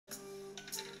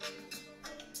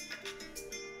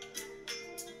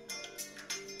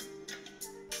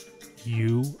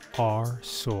You are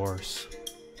source.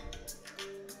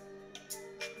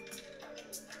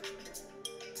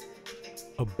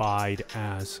 Abide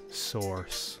as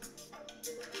source.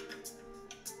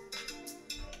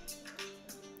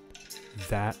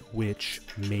 That which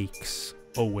makes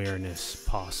awareness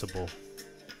possible.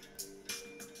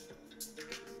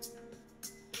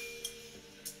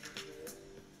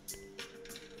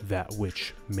 That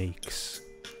which makes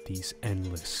these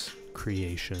endless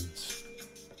creations.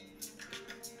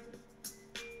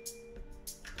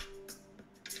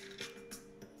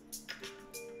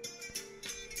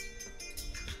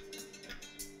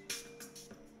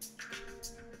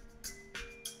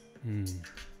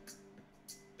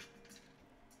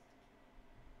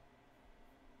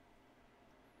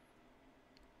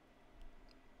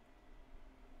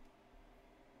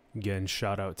 Again,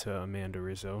 shout out to Amanda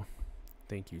Rizzo.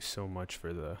 Thank you so much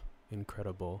for the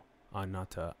incredible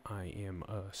Anatta I Am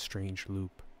a Strange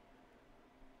Loop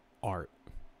art,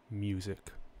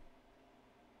 music.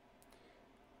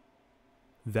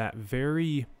 That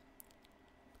very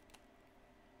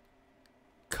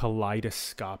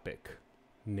kaleidoscopic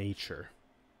nature.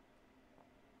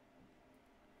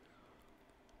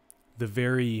 The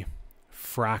very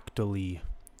fractally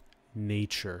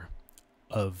nature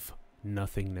of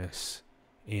nothingness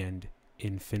and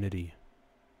infinity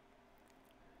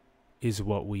is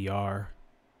what we are,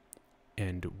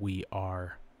 and we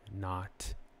are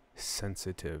not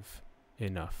sensitive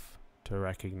enough to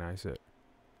recognize it.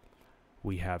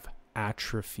 We have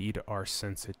atrophied our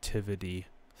sensitivity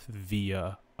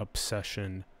via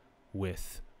obsession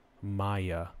with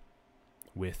Maya,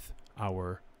 with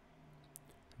our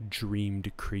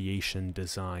dreamed creation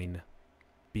design,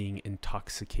 being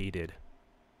intoxicated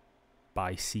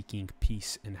by seeking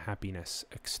peace and happiness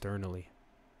externally.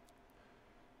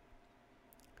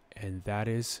 And that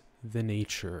is the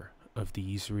nature of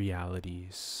these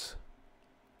realities.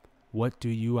 What do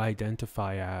you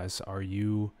identify as? Are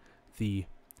you the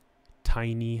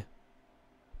tiny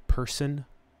person,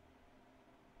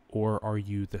 or are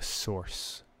you the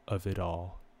source of it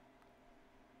all?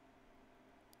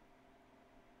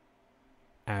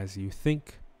 As you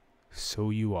think, so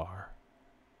you are.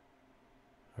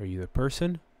 Are you the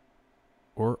person,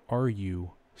 or are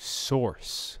you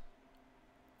source?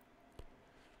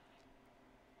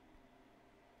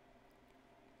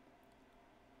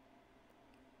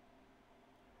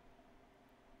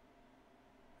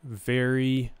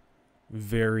 Very,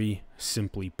 very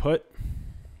simply put,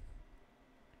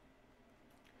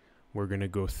 we're going to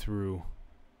go through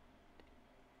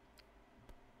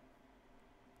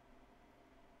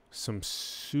some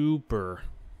super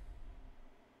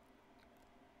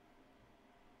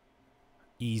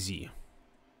easy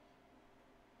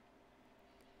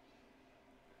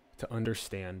to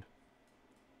understand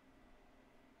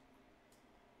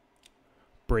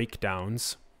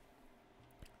breakdowns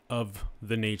of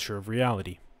the nature of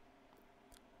reality,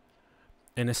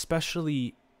 and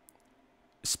especially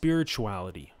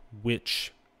spirituality,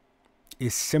 which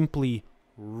is simply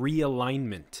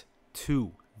realignment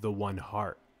to the one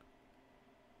heart.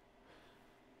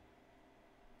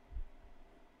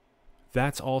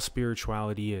 That's all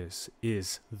spirituality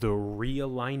is the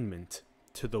realignment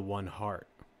to the one heart.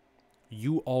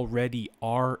 You already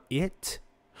are it,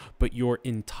 but you're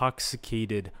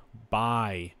intoxicated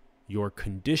by your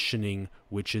conditioning,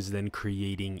 which is then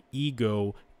creating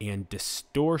ego and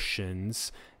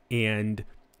distortions and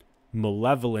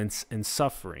malevolence and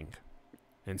suffering.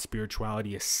 And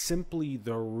spirituality is simply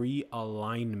the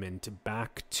realignment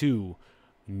back to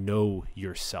know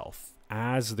yourself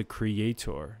as the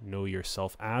creator, know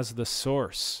yourself as the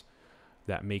source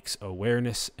that makes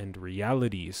awareness and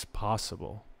realities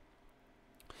possible.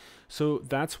 So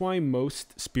that's why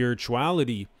most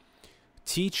spirituality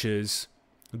teaches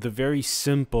the very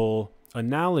simple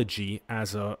analogy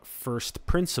as a first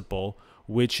principle,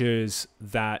 which is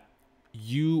that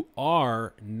you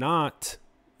are not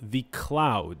the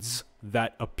clouds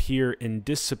that appear and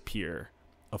disappear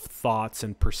of thoughts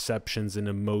and perceptions and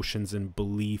emotions and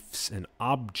beliefs and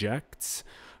objects,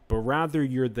 but rather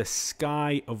you're the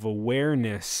sky of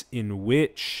awareness in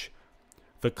which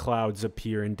the clouds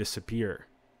appear and disappear.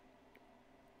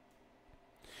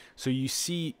 So you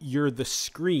see, you're the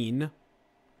screen,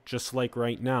 just like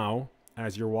right now,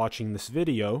 as you're watching this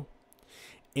video,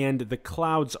 and the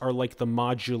clouds are like the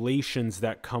modulations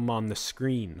that come on the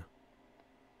screen.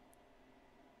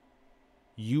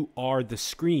 You are the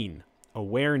screen.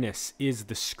 Awareness is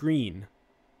the screen.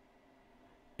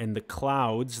 And the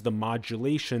clouds, the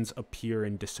modulations, appear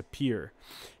and disappear.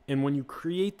 And when you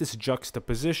create this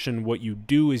juxtaposition, what you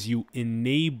do is you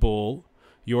enable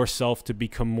yourself to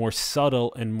become more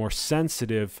subtle and more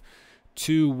sensitive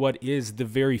to what is the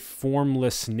very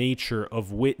formless nature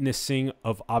of witnessing,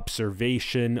 of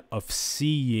observation, of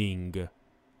seeing.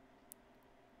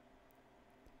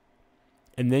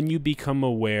 And then you become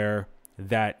aware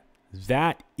that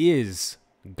that is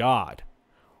God.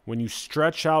 When you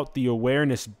stretch out the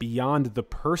awareness beyond the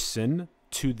person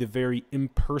to the very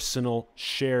impersonal,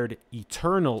 shared,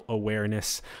 eternal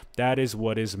awareness, that is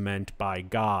what is meant by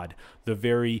God, the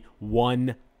very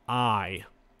one I,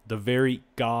 the very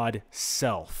God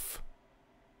self.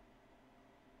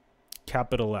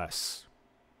 Capital S.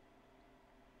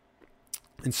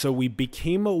 And so we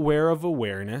became aware of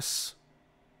awareness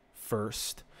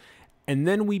first, and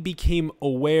then we became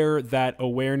aware that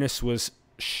awareness was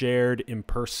shared,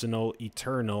 impersonal,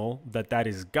 eternal, that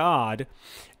is God.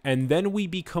 And then we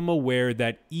become aware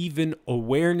that even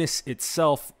awareness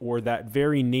itself, or that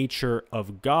very nature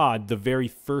of God, the very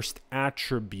first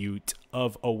attribute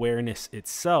of awareness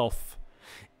itself,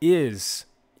 is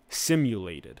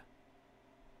simulated.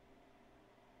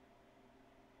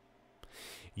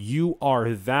 You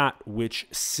are that which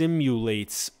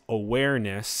simulates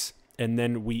awareness, and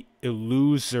then we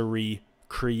illusory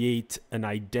create an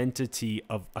identity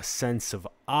of a sense of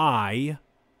I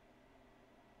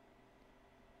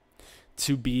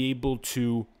to be able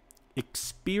to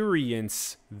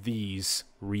experience these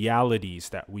realities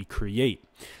that we create.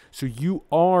 So you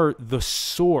are the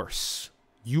source.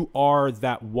 You are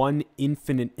that one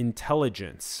infinite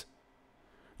intelligence.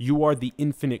 You are the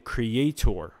infinite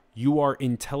creator. You are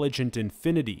intelligent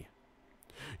infinity.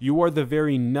 You are the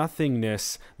very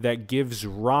nothingness that gives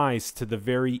rise to the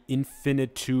very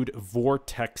infinitude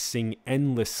vortexing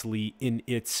endlessly in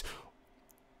its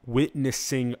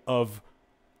witnessing of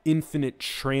infinite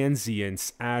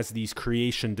transience as these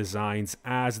creation designs,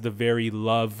 as the very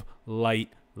love,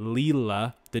 light,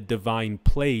 Leela, the divine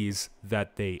plays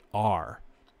that they are.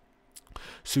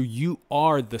 So you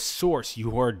are the source.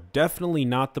 You are definitely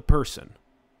not the person.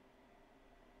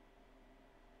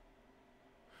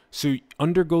 So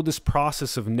undergo this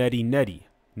process of neti.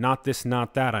 Not this,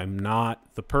 not that. I'm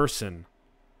not the person.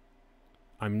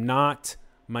 I'm not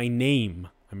my name.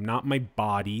 I'm not my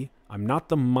body. I'm not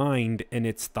the mind and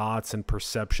its thoughts and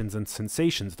perceptions and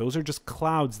sensations. Those are just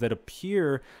clouds that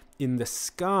appear in the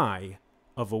sky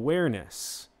of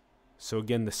awareness. So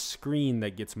again, the screen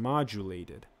that gets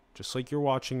modulated, just like you're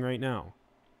watching right now.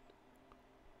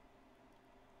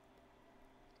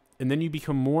 And then you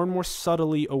become more and more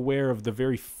subtly aware of the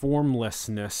very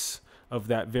formlessness of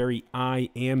that very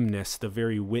I amness, the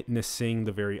very witnessing,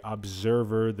 the very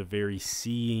observer, the very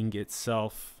seeing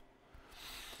itself.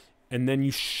 And then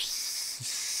you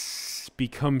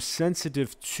become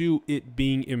sensitive to it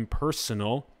being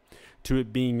impersonal, to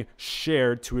it being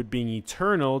shared, to it being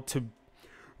eternal, to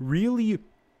really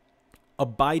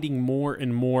abiding more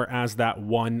and more as that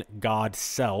one God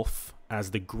self,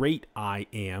 as the great I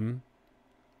am.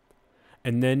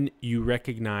 And then you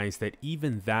recognize that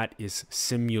even that is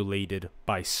simulated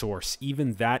by source.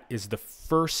 Even that is the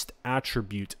first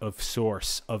attribute of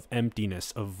source, of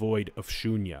emptiness, of void, of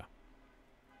shunya.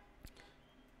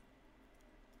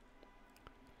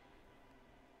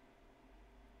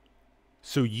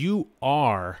 So you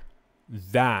are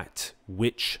that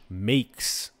which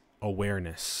makes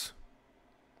awareness.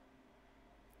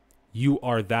 You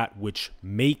are that which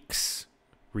makes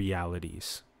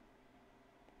realities.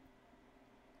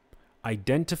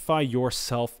 Identify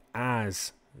yourself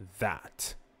as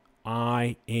that.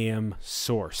 I am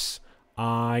source.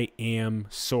 I am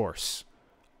source.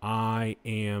 I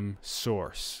am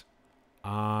source.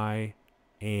 I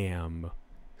am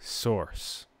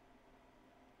source.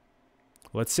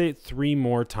 Let's say it 3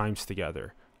 more times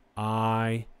together.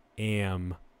 I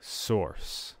am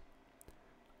source.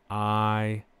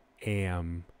 I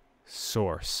am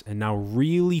source. And now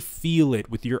really feel it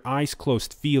with your eyes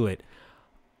closed. Feel it.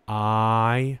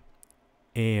 I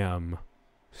am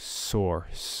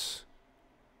source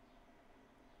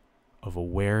of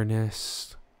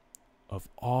awareness of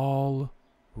all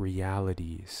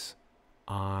realities.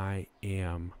 I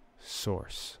am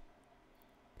source.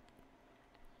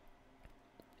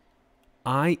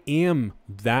 I am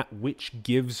that which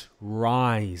gives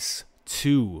rise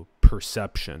to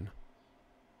perception.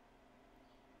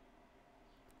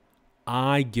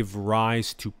 I give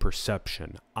rise to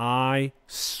perception. I,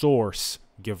 source,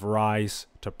 give rise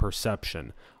to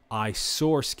perception. I,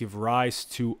 source, give rise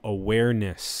to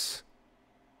awareness.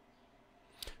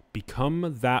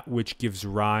 Become that which gives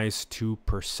rise to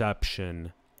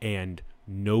perception and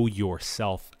know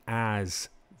yourself as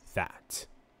that.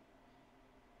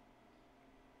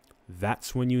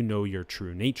 That's when you know your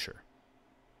true nature.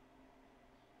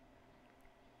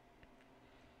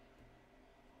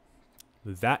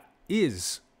 That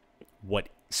is what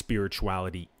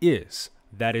spirituality is.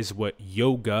 That is what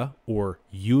yoga or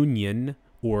union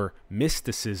or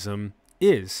mysticism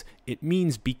is. It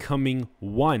means becoming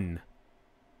one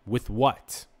with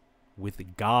what?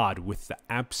 With God, with the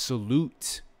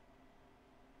absolute.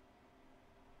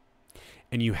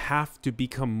 And you have to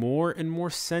become more and more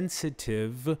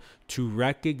sensitive to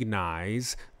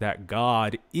recognize that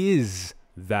God is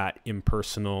that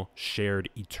impersonal, shared,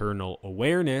 eternal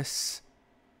awareness,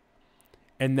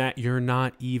 and that you're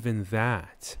not even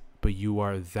that, but you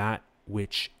are that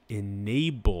which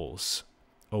enables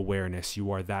awareness.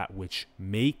 You are that which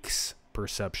makes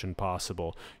perception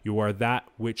possible. You are that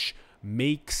which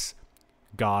makes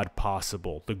God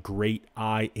possible, the great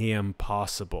I am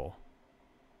possible.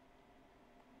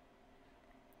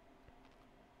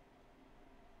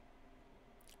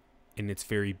 And it's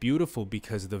very beautiful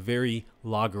because the very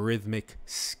logarithmic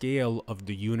scale of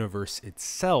the universe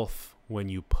itself, when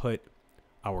you put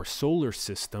our solar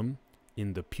system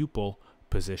in the pupil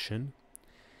position,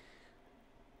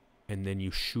 and then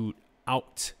you shoot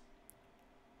out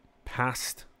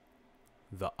past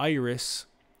the iris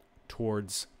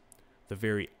towards the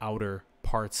very outer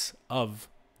parts of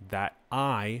that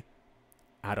eye,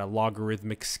 at a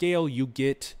logarithmic scale, you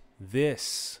get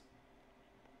this.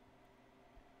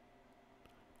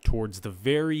 Towards the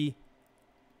very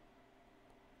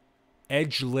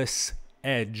edgeless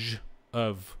edge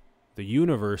of the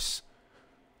universe,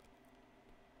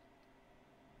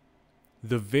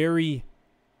 the very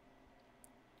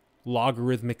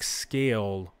logarithmic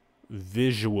scale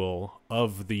visual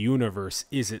of the universe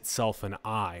is itself an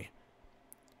eye.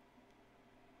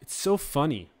 It's so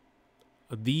funny.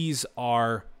 These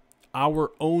are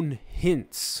our own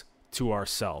hints to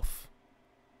ourselves.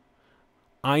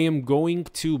 I am going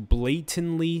to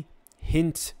blatantly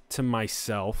hint to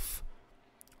myself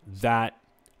that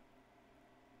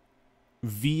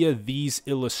via these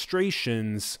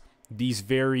illustrations, these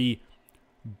very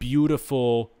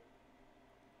beautiful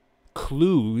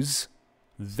clues,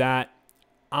 that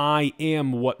I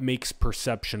am what makes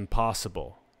perception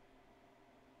possible.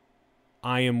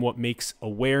 I am what makes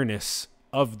awareness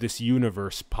of this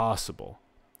universe possible.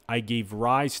 I gave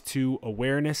rise to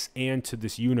awareness and to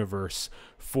this universe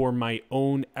for my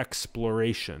own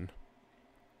exploration.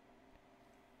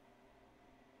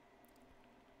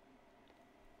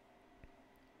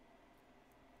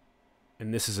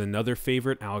 And this is another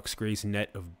favorite, Alex Grey's net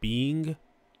of being.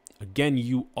 Again,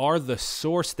 you are the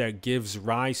source that gives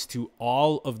rise to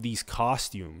all of these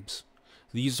costumes.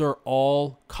 These are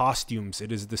all costumes.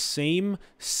 It is the same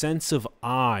sense of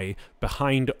I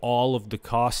behind all of the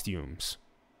costumes.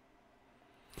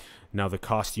 Now, the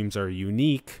costumes are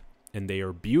unique and they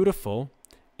are beautiful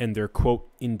and they're, quote,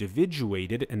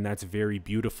 individuated, and that's very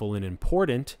beautiful and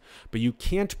important, but you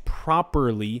can't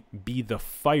properly be the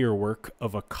firework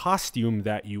of a costume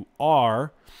that you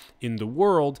are in the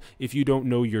world if you don't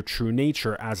know your true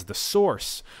nature as the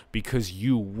source, because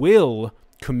you will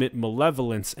commit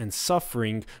malevolence and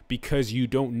suffering because you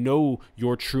don't know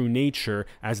your true nature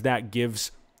as that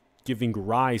giving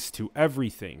rise to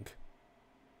everything.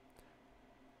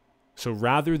 So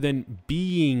rather than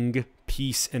being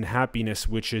peace and happiness,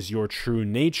 which is your true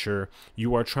nature,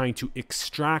 you are trying to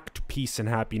extract peace and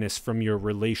happiness from your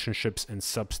relationships and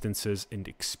substances and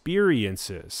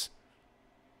experiences.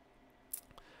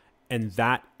 And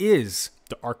that is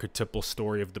the archetypal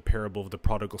story of the parable of the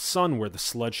prodigal son, where the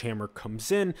sledgehammer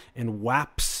comes in and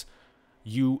whaps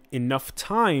you enough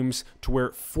times to where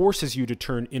it forces you to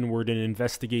turn inward and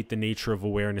investigate the nature of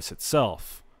awareness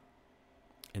itself.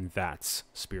 And that's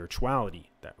spirituality,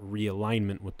 that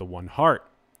realignment with the one heart.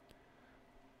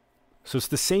 So it's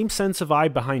the same sense of I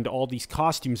behind all these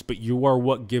costumes, but you are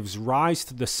what gives rise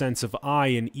to the sense of I,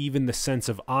 and even the sense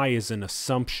of I is an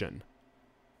assumption.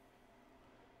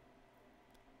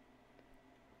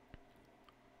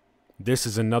 This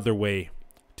is another way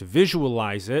to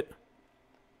visualize it.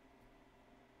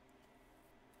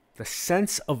 The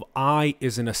sense of I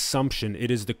is an assumption.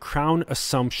 It is the crown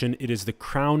assumption. It is the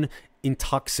crown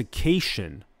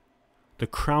intoxication, the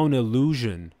crown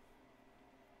illusion.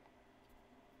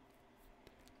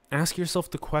 Ask yourself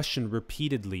the question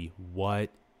repeatedly, what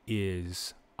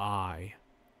is I?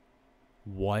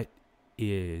 What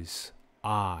is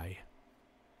I?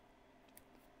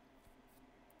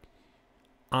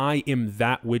 I am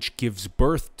that which gives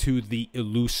birth to the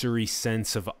illusory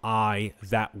sense of I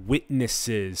that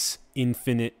witnesses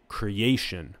infinite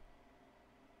creation.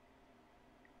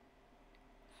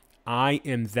 I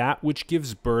am that which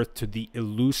gives birth to the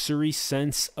illusory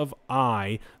sense of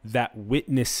I that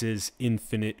witnesses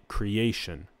infinite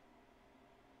creation.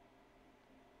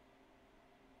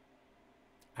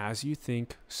 As you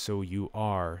think, so you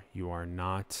are. You are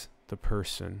not the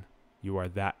person. You are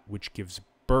that which gives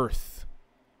birth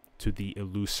to the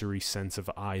illusory sense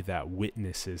of I that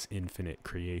witnesses infinite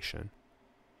creation.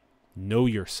 Know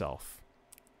yourself.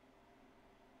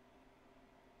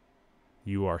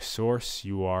 You are source.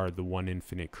 You are the one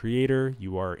infinite creator.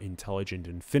 You are intelligent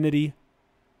infinity.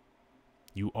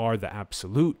 You are the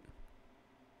absolute.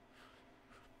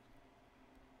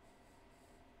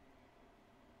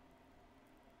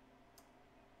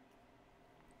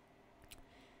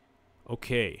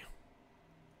 Okay.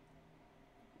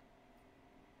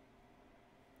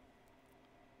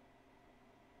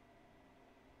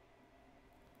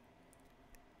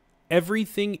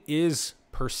 Everything is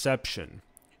perception.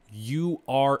 You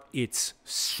are its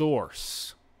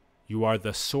source. You are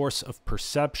the source of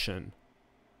perception.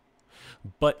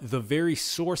 But the very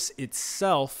source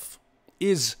itself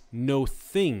is no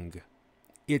thing.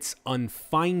 It's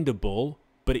unfindable,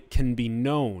 but it can be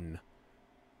known.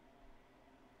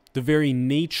 The very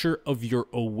nature of your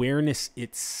awareness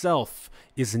itself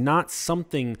is not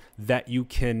something that you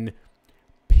can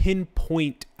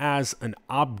pinpoint as an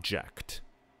object.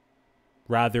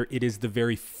 Rather, it is the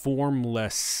very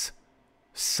formless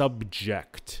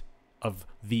subject of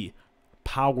the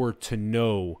power to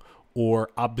know or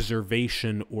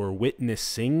observation or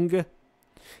witnessing.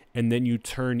 And then you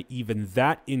turn even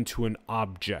that into an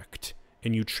object,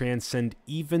 and you transcend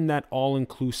even that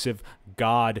all-inclusive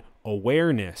God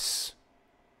awareness,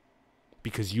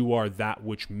 because you are that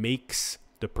which makes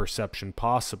the perception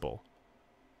possible.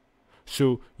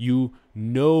 So you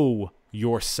know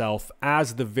yourself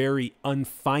as the very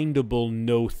unfindable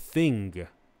no thing.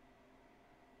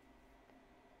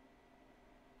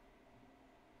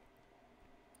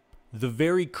 The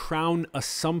very crown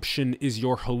assumption is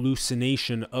your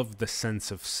hallucination of the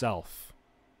sense of self.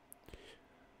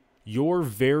 Your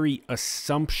very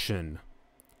assumption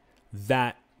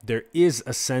that there is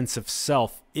a sense of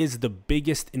self is the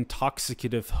biggest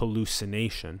intoxicative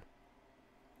hallucination.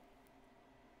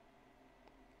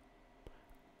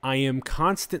 I am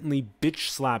constantly bitch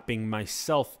slapping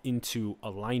myself into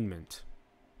alignment.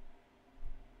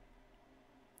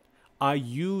 I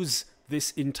use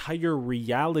this entire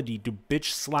reality to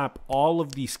bitch slap all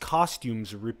of these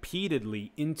costumes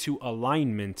repeatedly into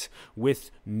alignment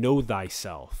with know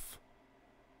thyself.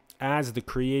 As the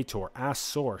creator, as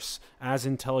source, as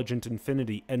intelligent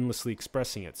infinity endlessly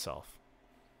expressing itself.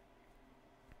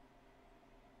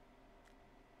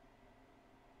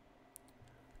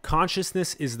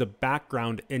 Consciousness is the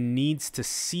background and needs to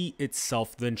see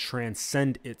itself, then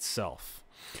transcend itself.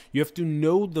 You have to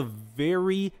know the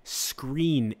very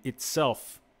screen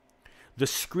itself, the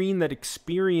screen that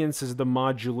experiences the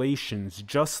modulations,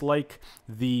 just like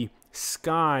the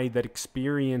sky that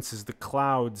experiences the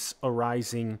clouds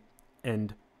arising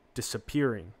and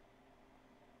disappearing.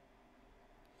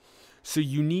 So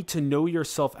you need to know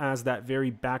yourself as that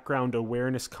very background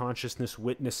awareness, consciousness,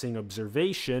 witnessing,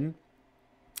 observation,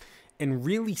 and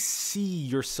really see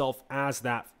yourself as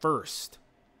that first.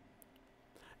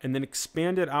 And then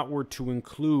expand it outward to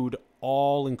include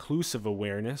all-inclusive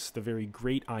awareness, the very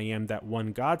great I am, that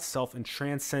one God self, and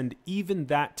transcend even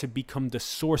that to become the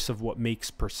source of what makes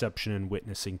perception and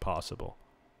witnessing possible.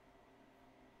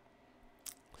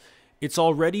 It's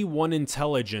already one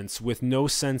intelligence with no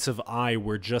sense of I.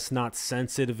 We're just not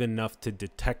sensitive enough to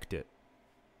detect it.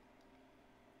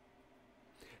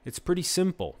 It's pretty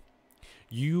simple.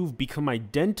 You've become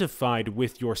identified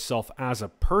with yourself as a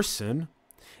person,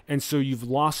 and so you've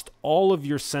lost all of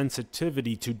your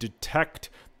sensitivity to detect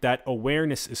that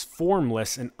awareness is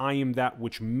formless, and I am that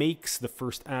which makes the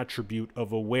first attribute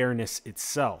of awareness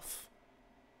itself.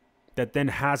 That then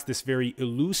has this very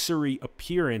illusory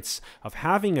appearance of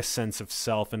having a sense of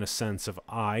self and a sense of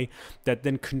I, that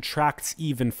then contracts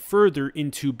even further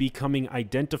into becoming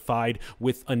identified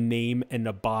with a name and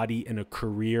a body and a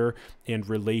career and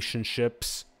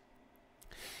relationships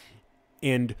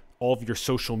and all of your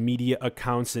social media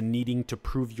accounts and needing to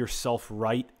prove yourself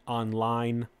right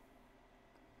online.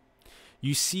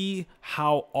 You see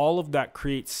how all of that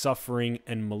creates suffering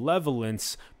and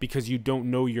malevolence because you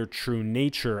don't know your true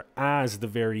nature as the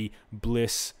very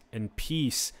bliss and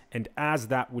peace, and as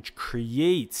that which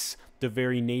creates the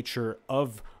very nature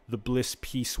of the bliss,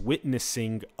 peace,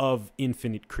 witnessing of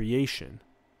infinite creation.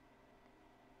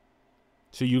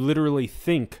 So you literally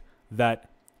think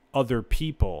that other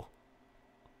people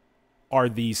are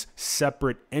these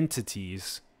separate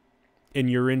entities and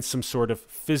you're in some sort of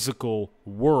physical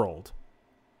world.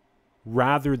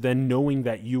 rather than knowing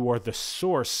that you are the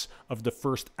source of the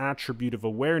first attribute of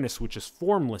awareness, which is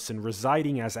formless and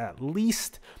residing as at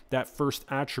least that first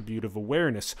attribute of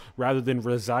awareness, rather than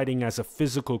residing as a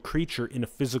physical creature in a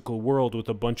physical world with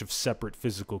a bunch of separate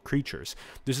physical creatures.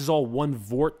 This is all one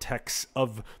vortex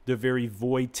of the very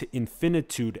void to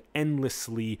infinitude,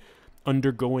 endlessly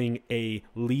undergoing a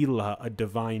Leela, a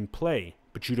divine play.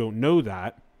 But you don't know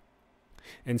that.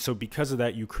 And so because of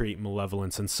that, you create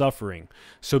malevolence and suffering.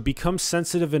 So become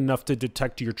sensitive enough to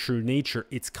detect your true nature.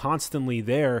 It's constantly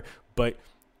there, but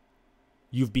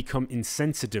you've become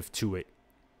insensitive to it.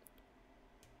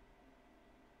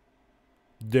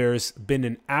 There's been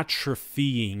an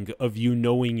atrophying of you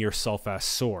knowing yourself as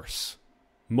source.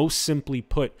 Most simply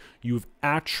put, you've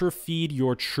atrophied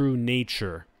your true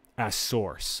nature as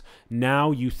source.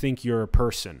 Now you think you're a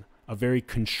person, a very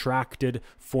contracted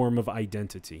form of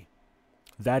identity.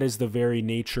 That is the very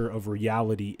nature of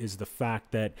reality, is the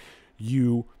fact that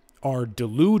you are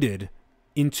deluded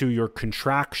into your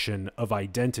contraction of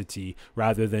identity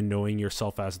rather than knowing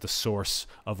yourself as the source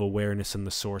of awareness and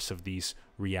the source of these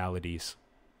realities.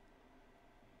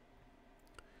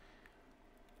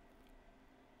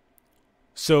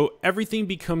 So everything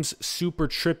becomes super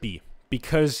trippy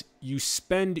because you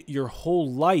spend your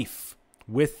whole life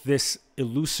with this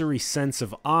illusory sense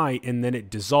of I, and then it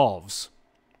dissolves.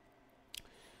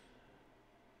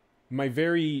 My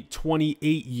very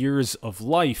 28 years of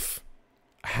life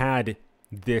had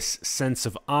this sense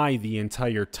of I the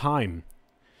entire time.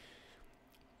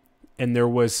 And there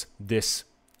was this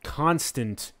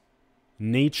constant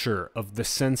nature of the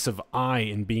sense of I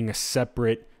and being a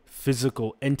separate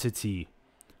physical entity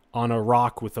on a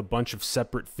rock with a bunch of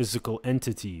separate physical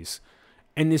entities.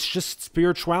 And it's just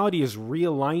spirituality is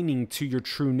realigning to your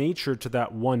true nature, to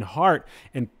that one heart,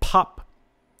 and pop.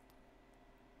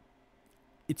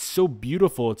 It's so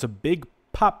beautiful. It's a big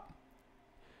pop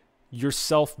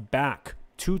yourself back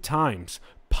 2 times.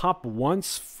 Pop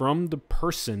once from the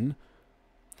person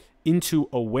into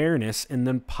awareness, and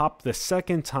then pop the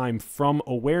second time from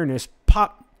awareness,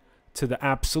 pop to the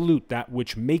absolute, that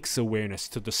which makes awareness,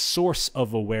 to the source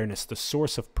of awareness, the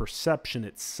source of perception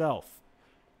itself.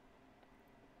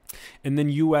 And then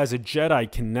you as a Jedi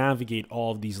can navigate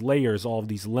all of these layers, all of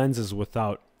these lenses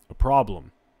without a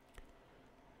problem.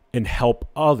 And help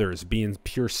others, be in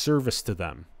pure service to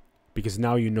them, because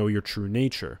now you know your true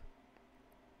nature.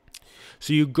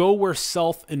 So you go where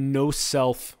self and no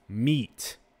self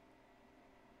meet.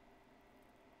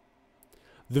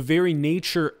 The very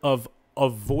nature of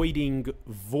avoiding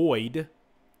void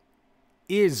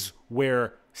is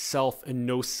where self and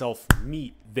no self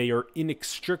meet. They are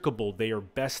inextricable. They are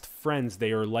best friends.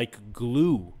 They are like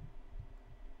glue.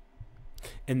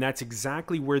 And that's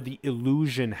exactly where the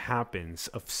illusion happens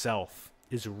of self,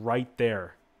 is right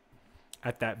there.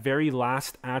 At that very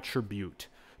last attribute,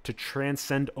 to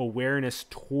transcend awareness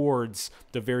towards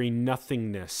the very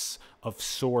nothingness of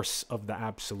source of the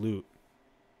absolute.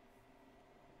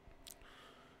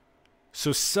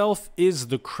 So self is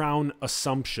the crown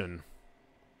assumption.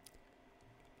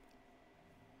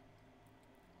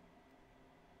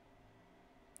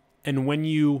 And when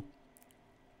you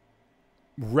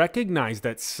recognize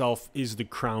that self is the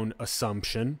crown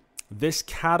assumption, this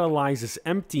catalyzes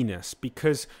emptiness,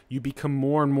 because you become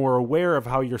more and more aware of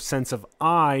how your sense of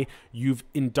I, you've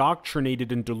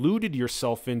indoctrinated and deluded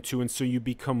yourself into, and so you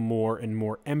become more and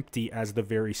more empty as the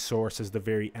very source, as the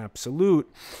very absolute.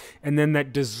 And then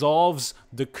that dissolves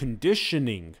the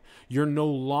conditioning. You're no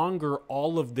longer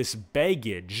all of this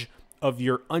baggage of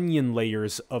your onion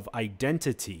layers of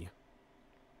identity.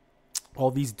 All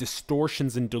these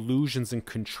distortions and delusions and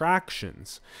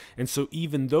contractions. And so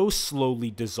even those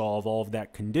slowly dissolve all of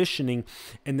that conditioning.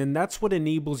 And then that's what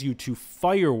enables you to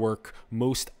firework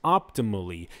most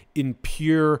optimally in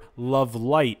pure love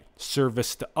light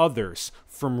service to others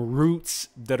from roots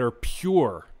that are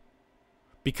pure.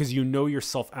 Because you know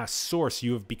yourself as source.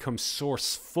 You have become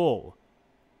sourceful.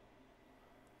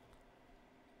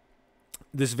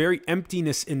 This very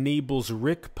emptiness enables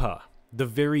Rikpa, the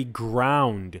very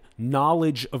ground,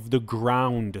 knowledge of the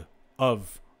ground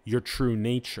of your true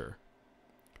nature.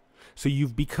 So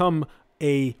you've become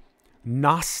a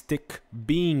Gnostic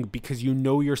being because you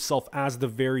know yourself as the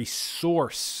very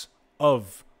source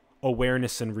of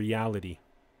awareness and reality.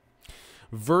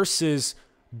 Versus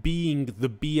being the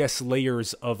BS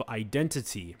layers of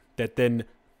identity that then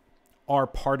are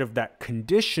part of that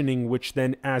conditioning, which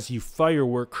then, as you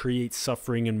firework, creates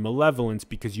suffering and malevolence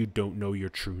because you don't know your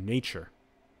true nature.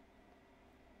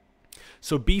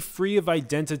 So be free of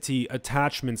identity,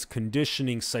 attachments,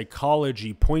 conditioning,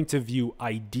 psychology, point of view,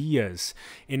 ideas.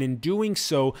 And in doing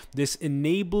so, this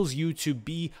enables you to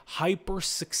be hyper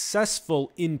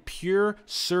successful in pure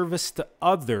service to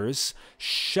others,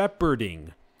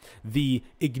 shepherding the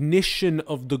ignition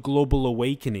of the global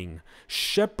awakening,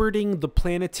 shepherding the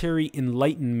planetary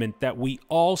enlightenment that we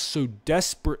all so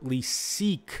desperately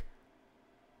seek.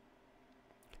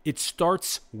 It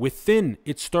starts within.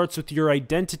 It starts with your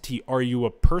identity. Are you a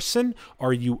person?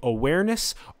 Are you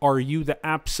awareness? Are you the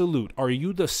absolute? Are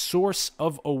you the source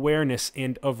of awareness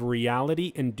and of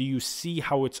reality? And do you see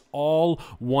how it's all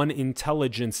one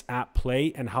intelligence at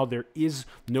play and how there is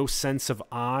no sense of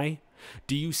I?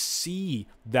 Do you see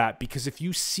that? Because if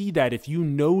you see that, if you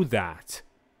know that,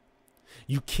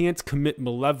 you can't commit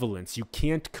malevolence. You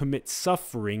can't commit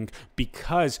suffering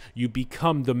because you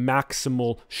become the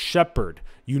maximal shepherd.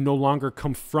 You no longer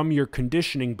come from your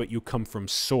conditioning, but you come from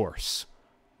source.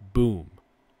 Boom.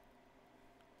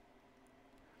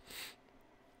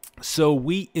 So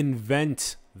we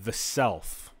invent the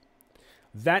self.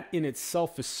 That in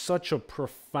itself is such a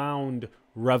profound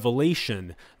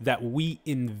revelation that we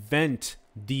invent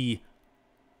the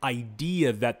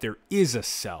idea that there is a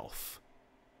self.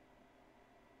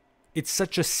 It's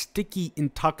such a sticky,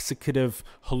 intoxicative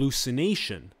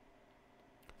hallucination.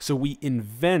 So we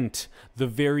invent the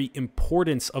very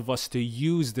importance of us to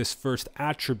use this first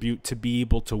attribute to be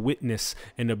able to witness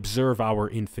and observe our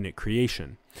infinite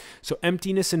creation. So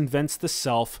emptiness invents the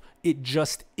self. It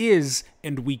just is,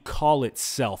 and we call it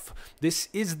self. This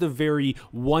is the very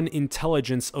one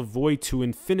intelligence of void to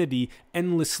infinity,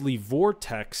 endlessly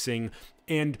vortexing,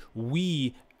 and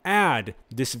we add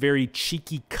this very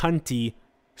cheeky, cunty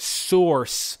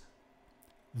source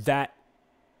that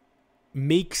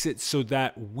makes it so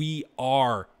that we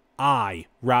are I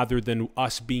rather than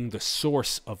us being the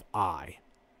source of I.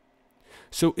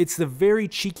 So it's the very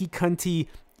cheeky, cunty,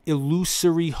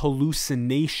 illusory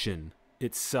hallucination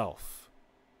itself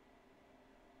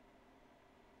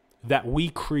that we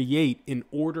create in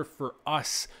order for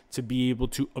us to be able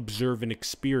to observe and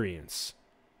experience,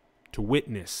 to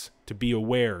witness, to be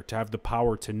aware, to have the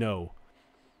power to know.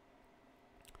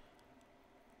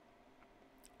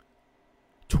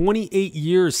 28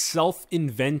 years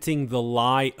self-inventing the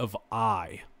lie of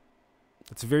I.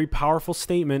 That's a very powerful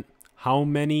statement. How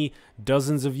many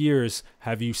dozens of years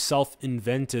have you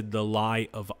self-invented the lie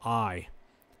of I?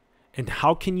 And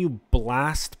how can you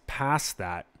blast past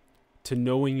that to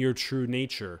knowing your true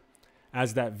nature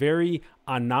as that very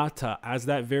anatta, as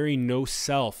that very no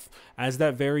self, as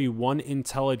that very one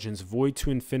intelligence, void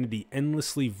to infinity,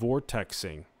 endlessly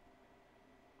vortexing?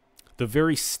 The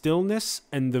very stillness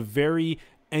and the very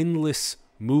endless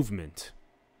movement.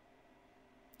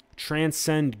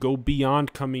 Transcend, go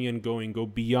beyond coming and going, go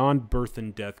beyond birth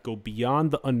and death, go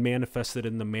beyond the unmanifested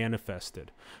and the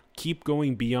manifested. Keep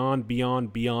going beyond,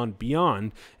 beyond, beyond,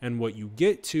 beyond. And what you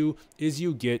get to is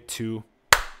you get to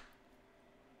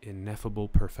ineffable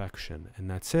perfection.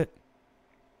 And that's it.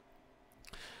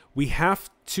 We have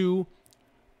to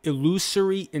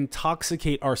illusory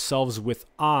intoxicate ourselves with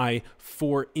I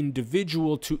for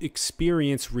individual to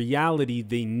experience reality.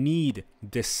 They need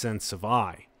this sense of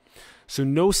I. So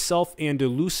no self and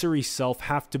illusory self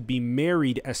have to be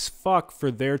married as fuck for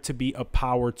there to be a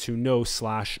power to know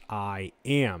 / I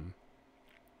am.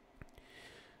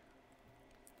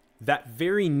 That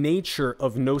very nature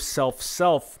of no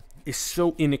self is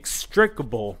so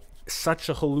inextricable, such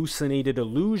a hallucinated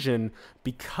illusion,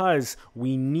 because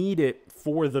we need it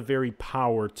for the very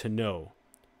power to know.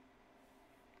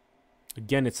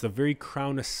 Again, it's the very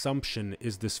crown assumption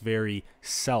is this very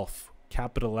self,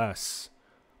 capital S,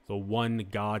 the one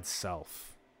God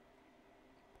self.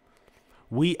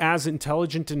 We as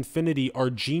intelligent infinity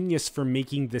are genius for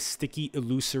making this sticky,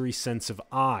 illusory sense of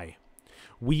I.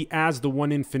 We as the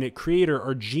one infinite creator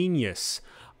are genius.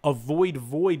 A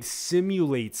void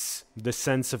simulates the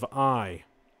sense of I.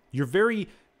 Your very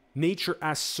nature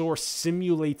as source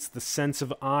simulates the sense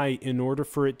of I in order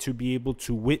for it to be able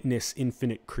to witness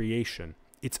infinite creation.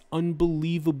 It's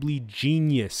unbelievably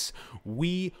genius.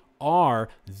 We are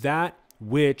that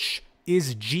which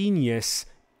is genius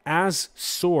as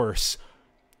source,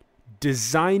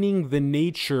 designing the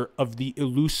nature of the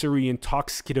illusory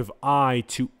intoxicative I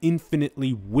to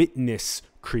infinitely witness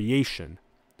creation.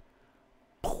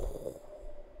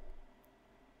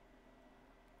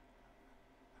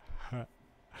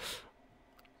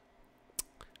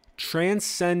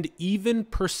 Transcend even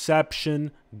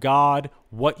perception, God,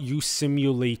 what you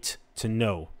simulate to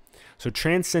know. So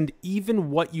transcend even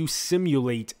what you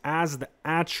simulate as the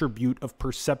attribute of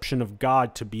perception of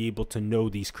God to be able to know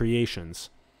these creations.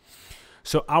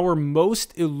 So our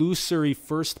most illusory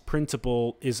first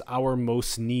principle is our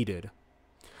most needed.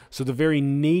 So the very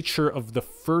nature of the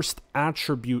first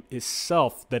attribute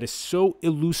itself that is so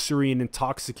illusory and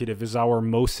intoxicative is our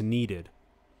most needed.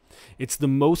 It's the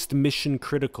most mission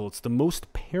critical. It's the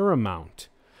most paramount.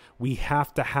 We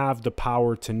have to have the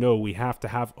power to know. We have to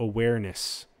have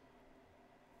awareness.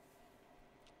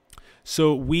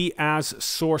 So we as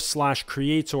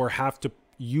source/creator have to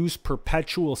use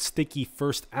perpetual sticky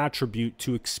first attribute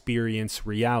to experience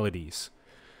realities.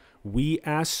 We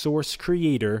as source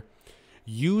creator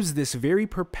use this very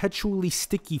perpetually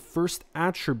sticky first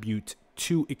attribute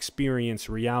to experience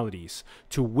realities,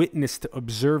 to witness, to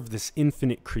observe this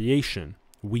infinite creation.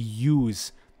 We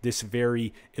use this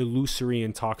very illusory,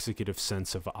 intoxicative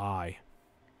sense of I.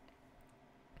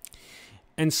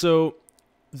 And so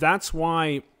that's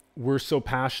why we're so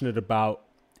passionate about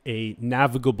a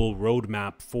navigable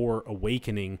roadmap for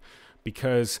awakening,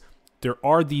 because there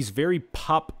are these very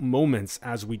pop moments,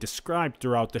 as we described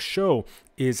throughout the show,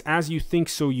 is as you think,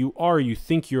 so you are. You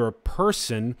think you're a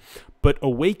person, but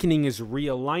awakening is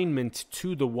realignment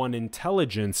to the one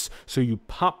intelligence. So you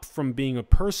pop from being a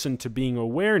person to being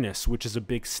awareness, which is a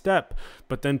big step.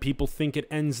 But then people think it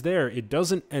ends there. It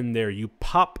doesn't end there. You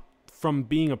pop from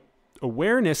being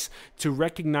awareness to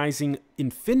recognizing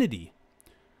infinity.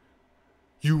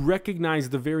 You recognize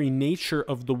the very nature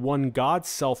of the one God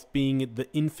self being the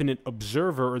infinite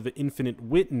observer or the infinite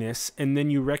witness, and then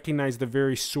you recognize the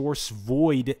very source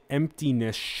void,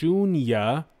 emptiness,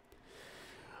 shunya,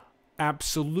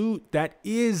 absolute, that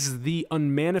is the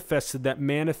unmanifested, that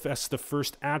manifests the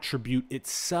first attribute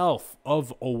itself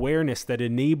of awareness that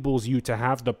enables you to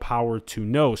have the power to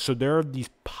know. So there are these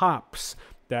pops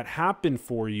that happen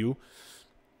for you,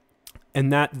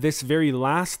 and that this very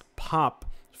last pop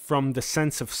from the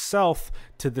sense of self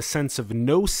to the sense of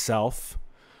no self,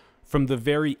 from the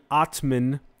very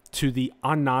Atman to the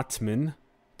Anatman,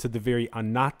 to the very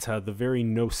Anatta, the very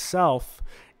no self,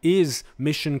 is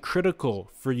mission critical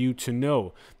for you to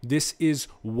know. This is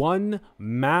one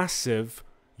massive,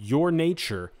 your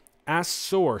nature as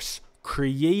source,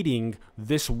 creating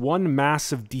this one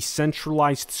massive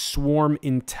decentralized swarm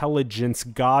intelligence,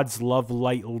 God's love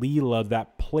light Leela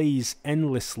that plays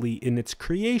endlessly in its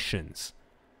creations.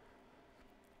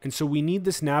 And so we need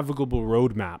this navigable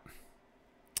roadmap.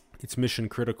 It's mission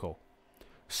critical.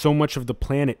 So much of the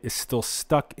planet is still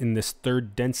stuck in this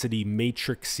third density,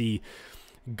 matrixy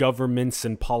governments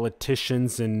and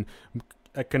politicians and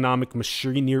economic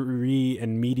machinery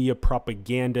and media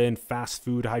propaganda and fast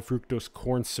food, high fructose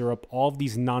corn syrup, all of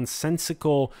these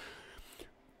nonsensical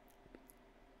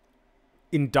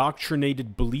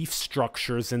indoctrinated belief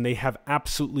structures, and they have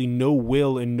absolutely no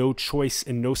will and no choice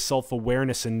and no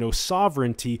self-awareness and no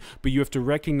sovereignty. But you have to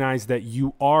recognize that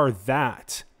you are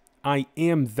that. I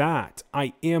am that.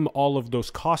 I am all of those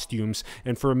costumes.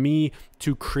 And for me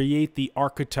to create the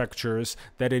architectures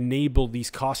that enable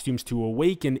these costumes to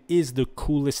awaken is the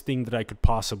coolest thing that I could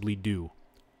possibly do.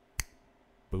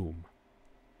 Boom.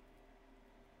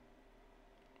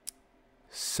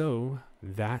 So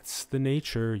that's the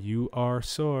nature. You are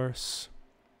source.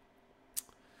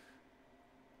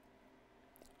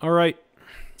 All right.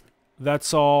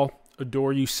 That's all.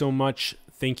 Adore you so much.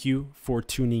 Thank you for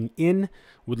tuning in.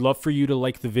 Would love for you to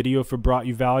like the video if it brought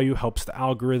you value. Helps the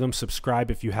algorithm. Subscribe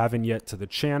if you haven't yet to the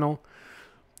channel.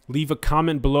 Leave a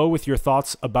comment below with your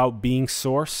thoughts about being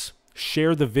source.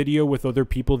 Share the video with other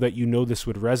people that you know this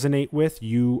would resonate with.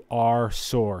 You are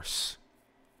source.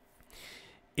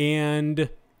 And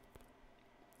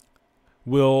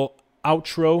we'll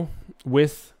outro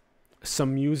with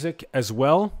some music as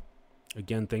well.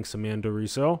 Again, thanks Amanda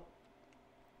Rizzo.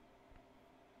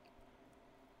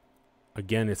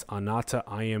 Again, it's Anatta,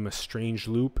 I Am a Strange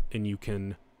Loop, and you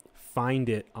can find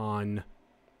it on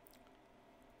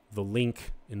the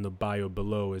link in the bio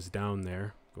below is down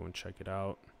there. Go and check it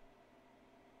out.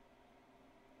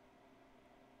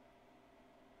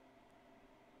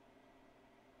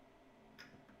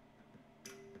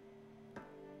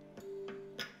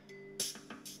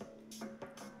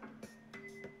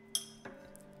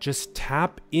 Just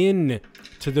tap in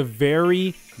to the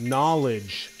very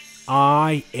knowledge.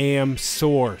 I am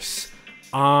source.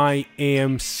 I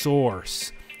am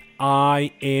source.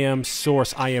 I am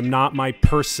source. I am not my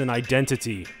person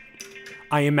identity.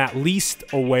 I am at least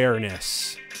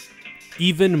awareness.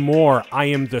 Even more, I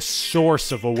am the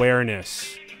source of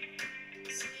awareness.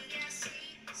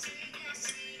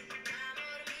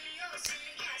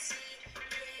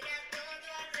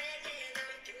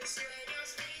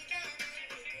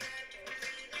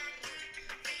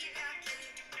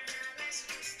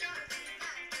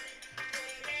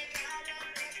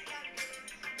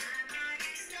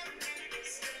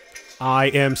 I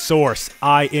am source.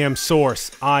 I am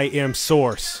source. I am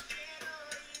source.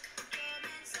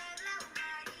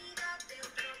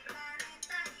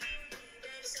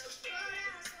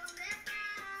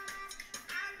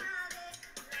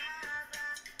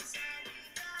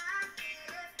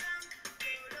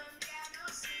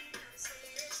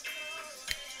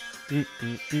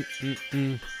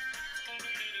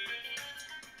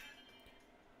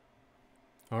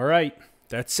 All right,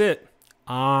 that's it.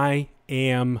 I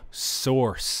am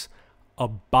source.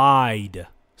 Abide.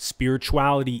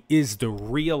 Spirituality is the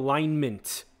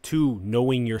realignment to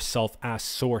knowing yourself as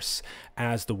source,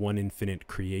 as the one infinite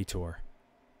creator.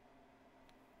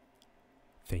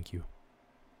 Thank you.